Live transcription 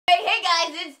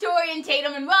guys, it's Tori and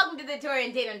Tatum, and welcome to the Tori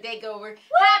and Tatum Takeover.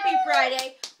 Woo! Happy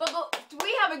Friday! But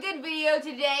we have a good video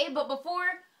today, but before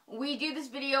we do this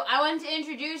video, I want to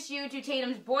introduce you to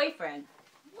Tatum's boyfriend.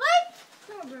 What?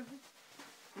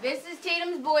 This is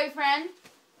Tatum's boyfriend.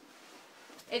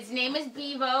 His name is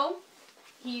Bevo.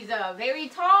 He's a very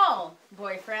tall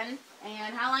boyfriend.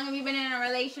 And how long have you been in a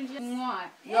relationship?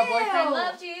 Your boyfriend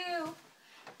loves you.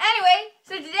 Anyway,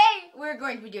 so today we're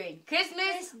going to be doing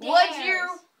Christmas Would You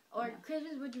Rather.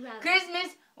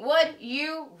 Christmas Would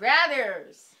You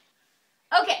Rathers.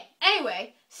 Okay,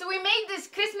 anyway, so we made this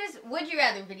Christmas Would You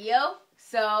Rather video.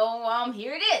 So,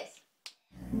 here it is.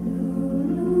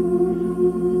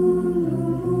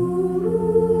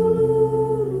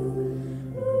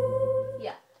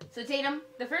 Yeah, so Tatum,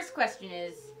 the first question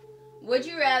is, would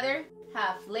you rather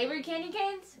have flavored candy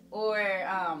canes or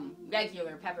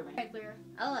regular peppermint? Regular.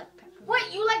 I like peppermint.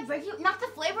 What, you like regular, not the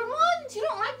flavored ones? You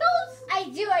don't like those? I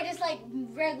do, I just like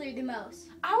regular the most.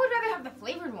 I would rather have the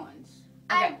flavored ones.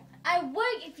 Okay. I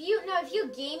would, if you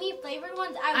gave me flavored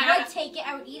ones, I would take it,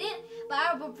 I would eat it, but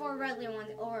I would prefer regular ones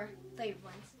or flavored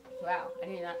ones. Wow,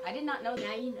 I did not know that.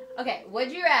 Now you know. Okay,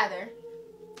 would you rather,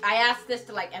 I asked this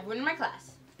to like everyone in my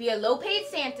class, be a low-paid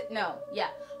Santa,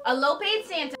 a low-paid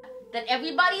Santa that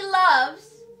everybody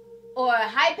loves, or a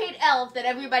high-paid elf that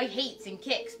everybody hates and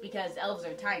kicks because elves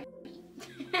are tiny.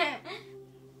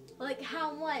 Like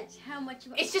how much?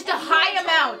 It's just a high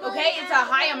amount, okay? It's a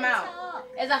high amount.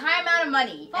 It's a high amount of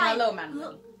money and a low amount of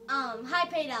money. High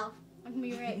paid elf. I can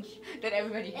be rich. That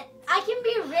everybody. I can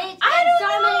be rich. I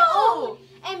don't know.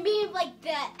 And be like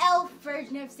the elf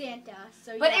version of Santa.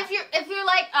 So. But yeah. if you're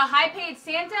like a high paid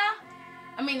Santa,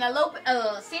 I mean a low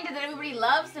Santa that everybody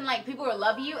loves, then like people will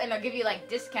love you and they'll give you like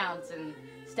discounts and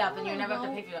stuff, and you never have to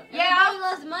pay for them. Yeah. Everybody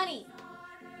loves money.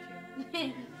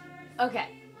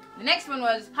 Okay. The next one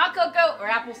was hot cocoa or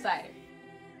apple cider.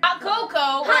 Hot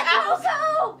cocoa or apple cider.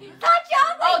 Hot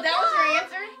chocolate. Oh, that was your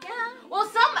answer? Yeah. Well,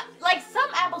 some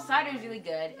apple cider is really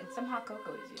good, and some hot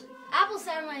cocoa is really good. Apple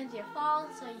cider reminds me of fall,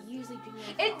 so I usually drink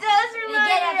it. It does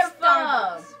remind me of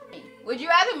fall. Would you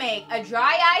rather make a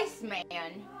dry ice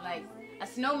man, like a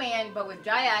snowman but with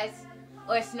dry ice,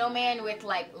 or a snowman with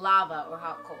like lava or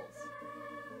hot coals?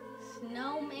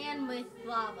 Snowman with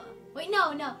lava. Wait,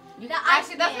 no.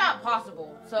 Actually, that's not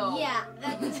possible. So yeah,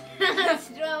 that's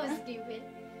so stupid.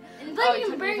 And then you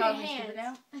can burn your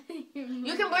hands.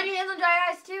 You can burn your hands on dry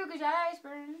ice too, because dry ice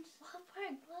burns. Well,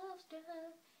 wear gloves, duh.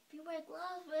 If you wear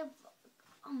gloves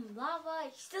with lava,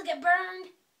 you still get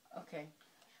burned. Okay.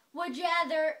 Would you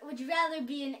rather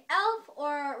be an elf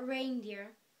or a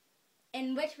reindeer?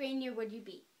 And which reindeer would you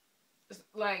be?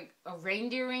 Like a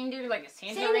reindeer, like a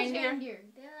Santa's reindeer.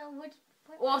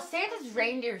 Well, Santa's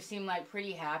reindeer seem like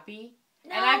pretty happy,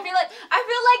 no. And I feel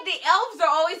like the elves are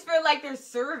always feel like they're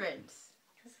servants.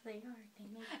 Because they are. They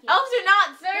make gifts. Elves are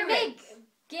not servants. They make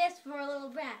gifts for little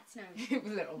brats. No.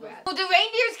 Little brats. Well, the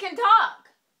reindeers can talk.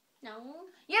 No.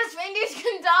 Yes, reindeers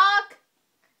can talk.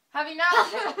 Have you not?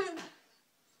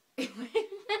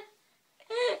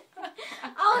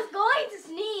 I was going to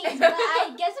sneeze, but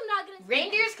I guess I'm not going to sneeze.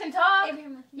 Reindeers can talk.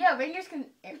 Yeah, reindeers can...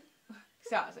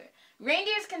 Stop it.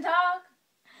 Reindeers can talk.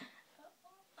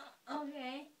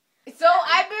 Okay. So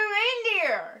I'm a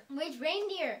reindeer. Which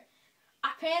reindeer?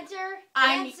 Prancer,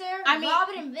 Dancer,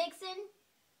 Robin and Vixen?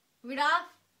 Rudolph?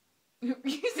 You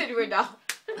said Rudolph.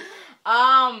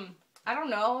 I don't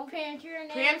know.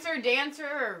 Prancer, Dancer,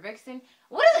 or Vixen.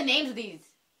 What are the names of these?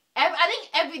 There's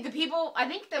like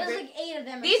 8 of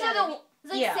them. These are the...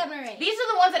 There's like 7 or 8. These are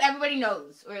the ones that everybody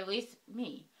knows, or at least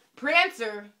me.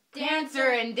 Prancer,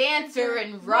 Dancer,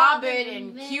 and Robin,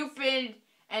 and Cupid,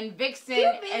 and Vixen,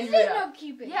 and Rudolph. There's no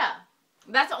Cupid. Yeah.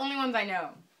 That's the only ones I know.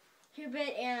 Cupid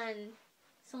and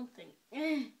something.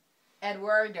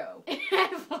 Eduardo.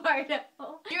 Eduardo.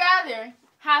 Would you rather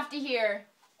have to hear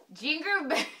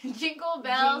jingle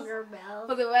bells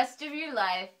for the rest of your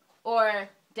life, or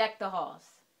deck the halls?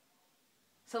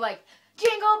 So like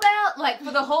jingle bell, like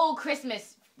for the whole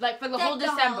Christmas, like for the whole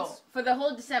December, for the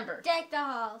whole December. Deck the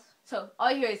halls. So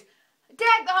all you hear is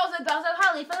deck the halls with bells of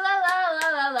holly, fa la la la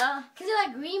la la. Because they're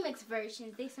like remix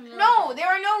versions. No, there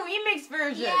are no remix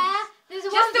versions. Yeah, there's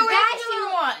one just with the regular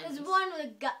ones. There's one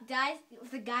with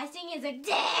the guy singing. It's like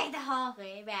deck the halls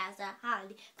with bells of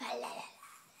holly, fa la la la.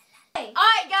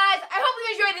 Alright guys, I hope you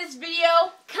enjoyed this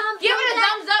video. Give it a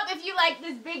thumbs up if you like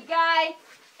this big guy.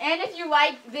 And if you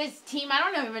like this team, I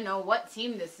don't even know what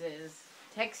team this is.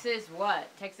 Texas what?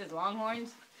 Texas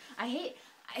Longhorns?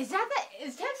 Is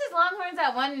Texas Longhorns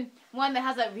that one that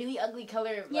has a really ugly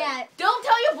color? Yeah. Don't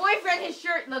tell your boyfriend his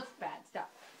shirt looks bad. Stop.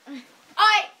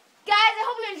 Alright, guys, I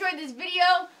hope you enjoyed this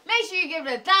video. Make sure you give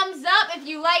it a thumbs up if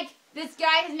you like This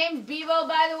guy, his name's Bevo,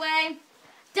 by the way.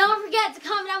 Don't forget to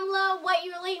comment down below what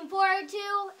you're looking forward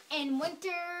to in winter.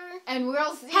 And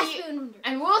we'll see Has to you. be in winter.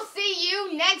 And we'll see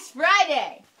you next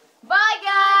Friday. Bye,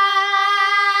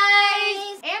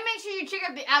 guys. And make sure you check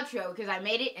out the outro because I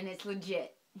made it and it's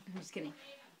legit. I'm just kidding.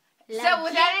 So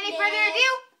without any further ado,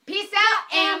 peace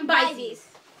out and bye.